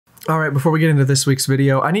All right, before we get into this week's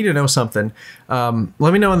video, I need to know something. Let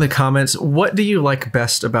me know in the comments, what do you like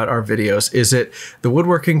best about our videos? Is it the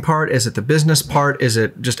woodworking part? Is it the business part? Is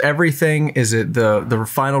it just everything? Is it the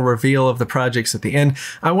final reveal of the projects at the end?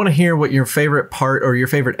 I want to hear what your favorite part or your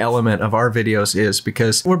favorite element of our videos is,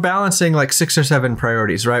 because we're balancing like 6 or 7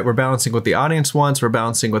 priorities, right? We're balancing what the audience wants, we're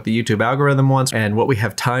balancing what the YouTube algorithm wants, and what we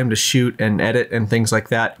have time to shoot and edit and things like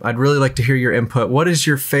that. I'd really like to hear your input. What is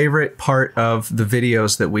your favorite part of the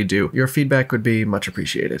videos that we do? Your feedback would be much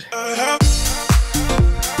appreciated.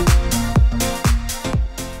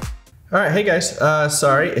 All right, hey guys,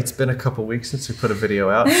 sorry, it's been a couple weeks since we put a video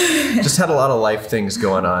out. Just had a lot of life things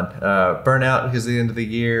going on. Burnout because the end of the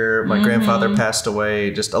year, my grandfather passed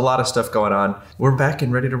away, just a lot of stuff going on. We're back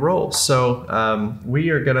and ready to roll. So we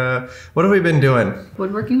are gonna, what have we been doing?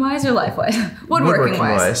 Woodworking wise or life wise? Woodworking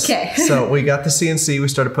wise. Okay. So we got the CNC, we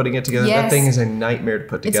started putting it together. Yes. That thing is a nightmare to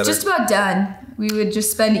put together. It's just about done. We would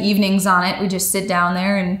just spend evenings on it. We just sit down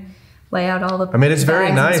there and lay out all the I mean, it's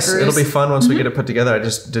very nice. It'll be fun once we get it put together. I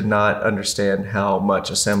just did not understand how much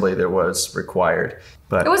assembly there was required.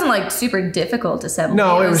 But it wasn't like super difficult assembly.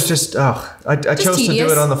 No, it was just, I chose to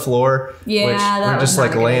do it on the floor. Yeah, which that we're was just not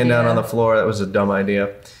like a good laying down idea. on the floor. That was a dumb idea.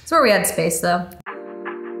 It's where we had space though.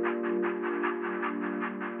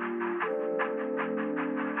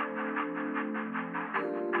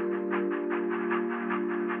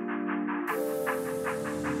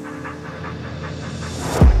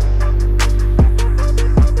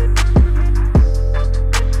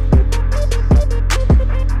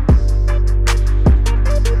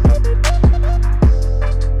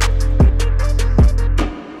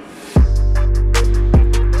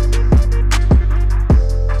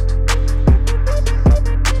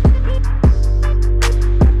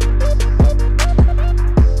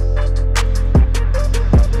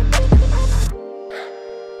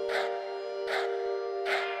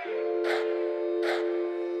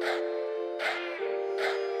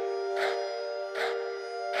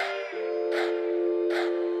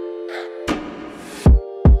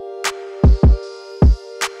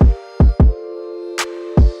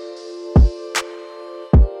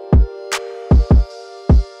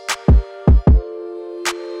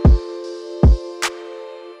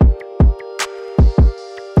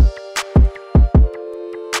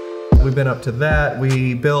 We've been up to that.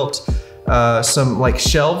 We built some like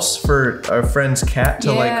shelves for our friend's cat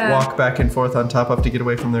to like walk back and forth on top of to get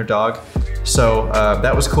away from their dog. So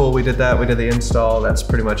that was cool. We did that. We did the install. That's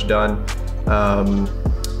pretty much done.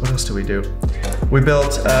 What else did we do? We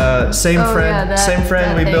built same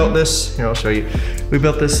friend. We built this. Here, I'll show you. We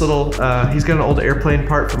built this little. He's got an old airplane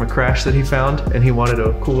part from a crash that he found, and he wanted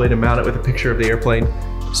a cool way to mount it with a picture of the airplane.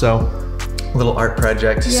 So. Little art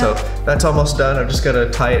project. Yeah. So that's almost done. I've just got to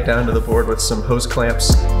tie it down to the board with some hose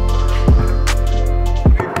clamps.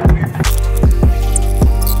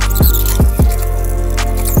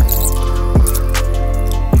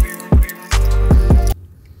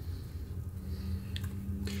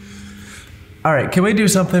 All right, can we do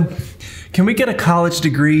something? Can we get a college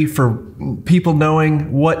degree for people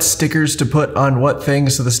knowing what stickers to put on what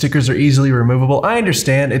things so the stickers are easily removable? I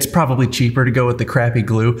understand it's probably cheaper to go with the crappy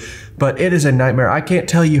glue, but it is a nightmare. I can't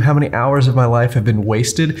tell you how many hours of my life have been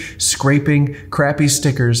wasted scraping crappy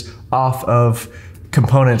stickers off of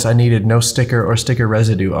components I needed no sticker or sticker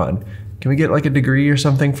residue on. Can we get like a degree or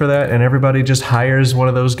something for that, and everybody just hires one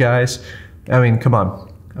of those guys? I mean, come on.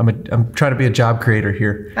 I'm trying to be a job creator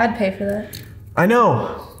here. I'd pay for that. I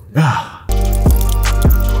know.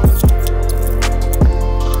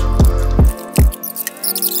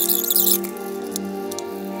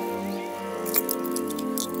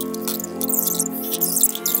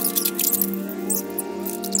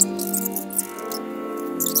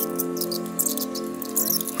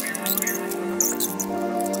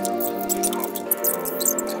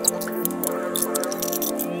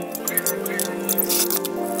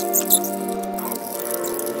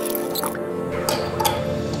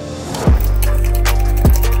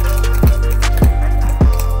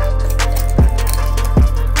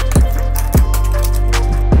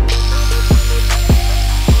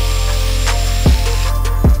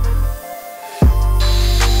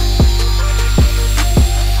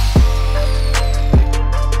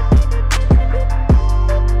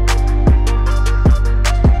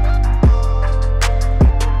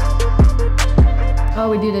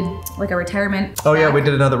 Like a retirement plaque. Oh yeah, we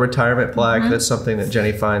did another retirement plaque. That's something that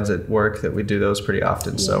Jenny finds at work, that we do those pretty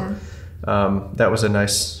often. So that was a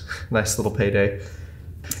nice little payday.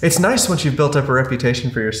 It's nice once you've built up a reputation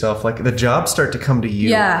for yourself. Like the jobs start to come to you.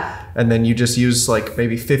 Yeah. And then you just use like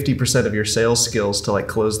maybe 50% of your sales skills to like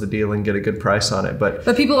close the deal and get a good price on it. But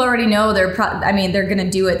people already know they're going to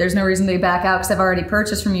do it. There's no reason they back out because they've already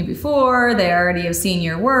purchased from you before. They already have seen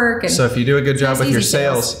your work. And so if you do a good job with your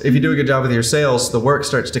sales, the work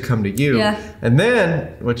starts to come to you. Yeah. And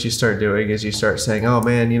then what you start doing is you start saying, oh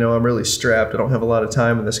man, I'm really strapped. I don't have a lot of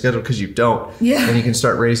time in the schedule, because you don't. Yeah. And you can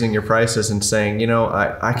start raising your prices and saying,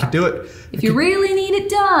 I could do it. If you really need it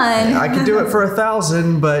done. I could do it for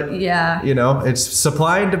 $1,000, but yeah, it's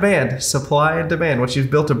supply and demand. Supply and demand. Once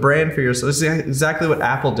you've built a brand for yourself, this is exactly what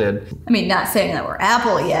Apple did. I mean, not saying that we're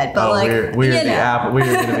Apple yet, but we're the Apple. We're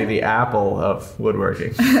going to be the Apple of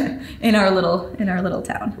woodworking in our little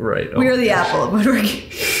town. Right. We are the Apple of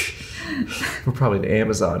woodworking. We're probably the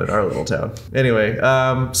Amazon in our little town. Anyway,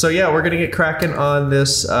 so yeah, we're gonna get cracking on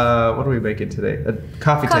this. What are we making today? A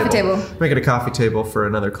coffee table. Making a coffee table for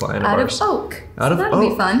another client of ours. Out of oak. Out of oak. That'll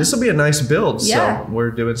be fun. This will be a nice build. Yeah. So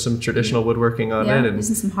we're doing some traditional woodworking on it, and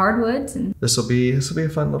using some hardwoods. And this will be a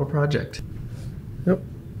fun little project. Yep.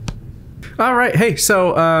 All right. Hey,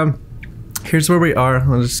 so here's where we are.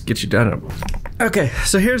 I'll just get you done. Okay,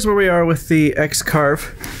 so here's where we are with the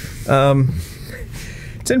X-Carve.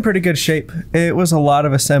 It's in pretty good shape. It was a lot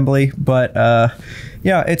of assembly, but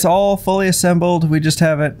yeah, it's all fully assembled. We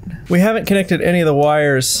haven't connected any of the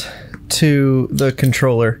wires to the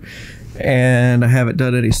controller, and I haven't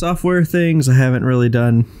done any software things. I haven't really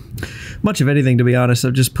done much of anything, to be honest.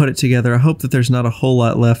 I've just put it together. I hope that there's not a whole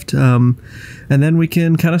lot left. And then we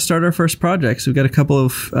can kind of start our first projects. We've got a couple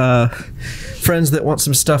of friends that want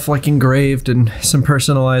some stuff like engraved and some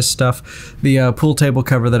personalized stuff. The pool table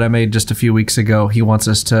cover that I made just a few weeks ago, he wants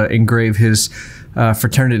us to engrave his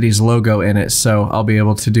fraternity's logo in it, so I'll be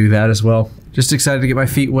able to do that as well. Just excited to get my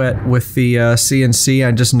feet wet with the CNC.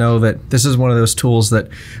 I just know that this is one of those tools that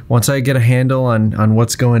once I get a handle on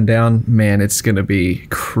what's going down, man, it's going to be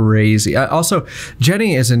crazy. Also,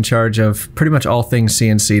 Jennie is in charge of pretty much all things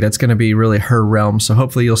CNC. That's going to be really her realm, so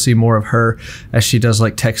hopefully you'll see more of her as she does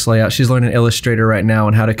like text layout. She's learning Illustrator right now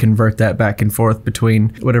and how to convert that back and forth between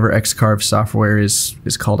whatever X-Carve software is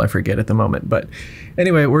called. I forget at the moment, but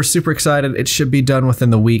anyway, we're super excited. It should be done within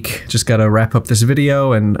the week. Just got to wrap up this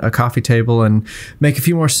video and a coffee table and make a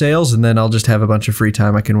few more sales, and then I'll just have a bunch of free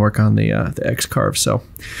time. I can work on the X-Carve. So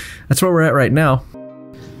that's where we're at right now.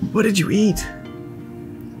 What did you eat?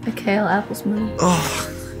 A kale apple smoothie.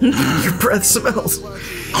 Oh, your breath smells.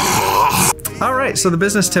 All right, so the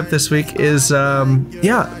business tip this week is,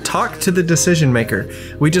 yeah, talk to the decision maker.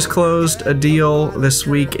 We just closed a deal this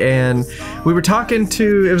week, and we were talking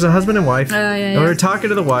to, it was a husband and wife, and we were talking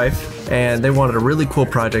to the wife, and they wanted a really cool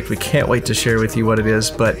project. We can't wait to share with you what it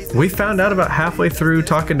is, but we found out about halfway through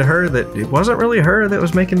talking to her that it wasn't really her that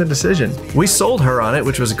was making the decision. We sold her on it,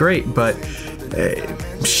 which was great, but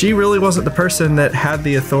she really wasn't the person that had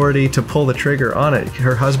the authority to pull the trigger on it.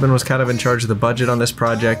 Her husband was kind of in charge of the budget on this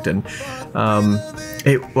project, and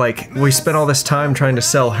we spent all this time trying to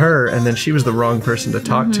sell her, and then she was the wrong person to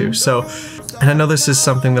talk to. So, and I know this is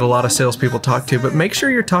something that a lot of salespeople talk to, but make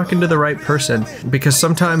sure you're talking to the right person, because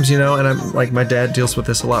sometimes, and I'm like, my dad deals with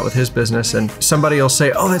this a lot with his business, and somebody will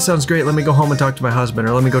say, oh, that sounds great, let me go home and talk to my husband,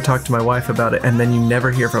 or let me go talk to my wife about it, and then you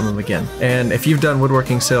never hear from them again. And if you've done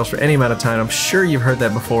woodworking sales for any amount of time, I'm sure you've heard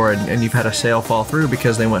that before, and you've had a sale fall through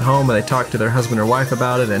because they went home and they talked to their husband or wife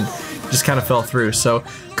about it and just kind of fell through. So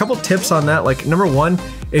a couple tips on that, like number one,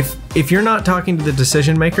 if you're not talking to the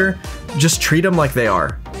decision maker, just treat them like they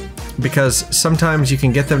are, because sometimes you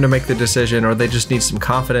can get them to make the decision, or they just need some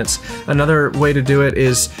confidence. Another way to do it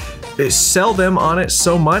is sell them on it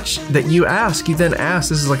so much that you then ask,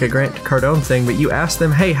 this is like a Grant Cardone thing, but you ask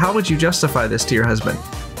them, hey, how would you justify this to your husband?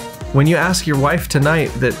 When you ask your wife tonight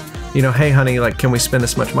that, hey honey, like, can we spend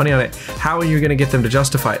this much money on it? How are you gonna get them to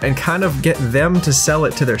justify it? And kind of get them to sell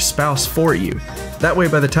it to their spouse for you. That way,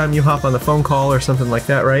 by the time you hop on the phone call or something like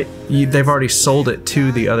that, right? They've already sold it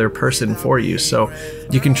to the other person for you. So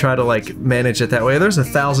you can try to like manage it that way. There's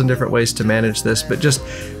 1,000 different ways to manage this, but just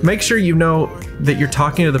make sure you know that you're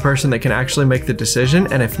talking to the person that can actually make the decision.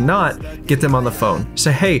 And if not, get them on the phone.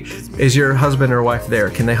 Say, hey, is your husband or wife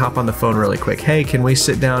there? Can they hop on the phone really quick? Hey, can we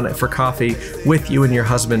sit down for coffee with you and your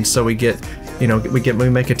husband so we get, we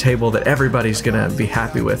make a table that everybody's gonna be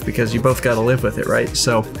happy with, because you both gotta live with it, right?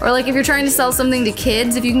 So, or like if you're trying to sell something to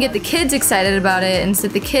kids, if you can get the kids excited about it and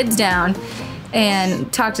sit the kids down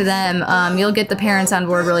and talk to them, you'll get the parents on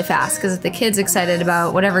board really fast, because if the kid's excited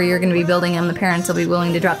about whatever you're gonna be building them, the parents will be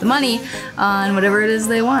willing to drop the money on whatever it is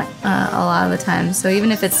they want a lot of the time. So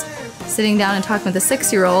even if it's sitting down and talking with a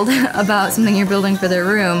 6-year-old about something you're building for their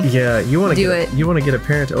room. Yeah, you want to do it. You want to get a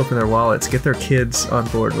parent to open their wallets, get their kids on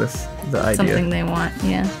board with the idea. Something they want,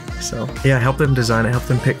 yeah. So yeah, help them design it, help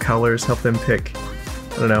them pick colors, help them pick,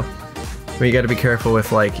 I don't know. I mean, you got to be careful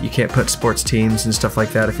with, like, you can't put sports teams and stuff like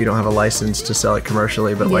that if you don't have a license to sell it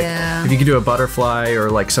commercially. But like, if you could do a butterfly or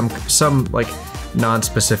like some like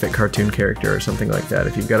non-specific cartoon character or something like that.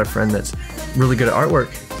 If you've got a friend that's really good at artwork,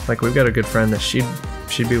 like we've got a good friend that she'd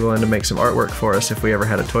be willing to make some artwork for us if we ever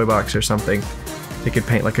had a toy box or something. They could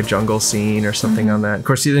paint like a jungle scene or something on that. Of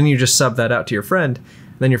course, then you just sub that out to your friend.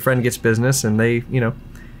 Then your friend gets business, and they, you know,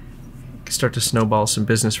 start to snowball some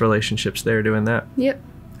business relationships there doing that. Yep.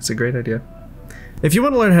 It's a great idea. If you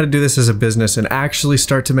want to learn how to do this as a business and actually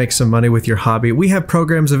start to make some money with your hobby, we have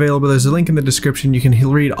programs available. There's a link in the description. You can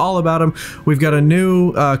read all about them. We've got a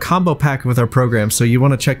new combo pack with our programs, so you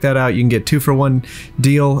want to check that out. You can get 2-for-1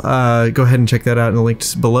 deal. Go ahead and check that out in the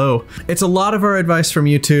links below. It's a lot of our advice from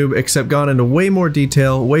YouTube, except gone into way more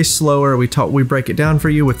detail, way slower. We break it down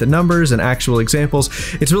for you with the numbers and actual examples.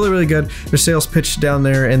 It's really, really good. There's sales pitch down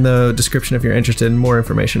there in the description if you're interested in more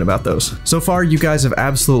information about those. So far, you guys have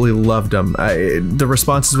absolutely loved them. The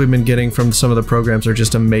responses we've been getting from some of the programs are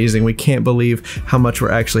just amazing. We can't believe how much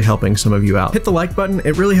we're actually helping some of you out. Hit the like button.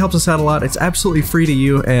 It really helps us out a lot. It's absolutely free to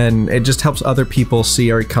you, and it just helps other people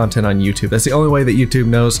see our content on YouTube. That's the only way that YouTube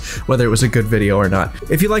knows whether it was a good video or not.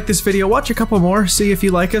 If you like this video, watch a couple more, see if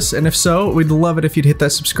you like us, and if so, we'd love it if you'd hit that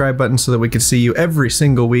subscribe button so that we could see you every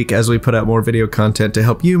single week as we put out more video content to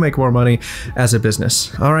help you make more money as a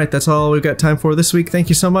business. All right, that's all we've got time for this week. Thank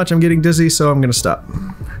you so much. I'm getting dizzy, so I'm gonna stop.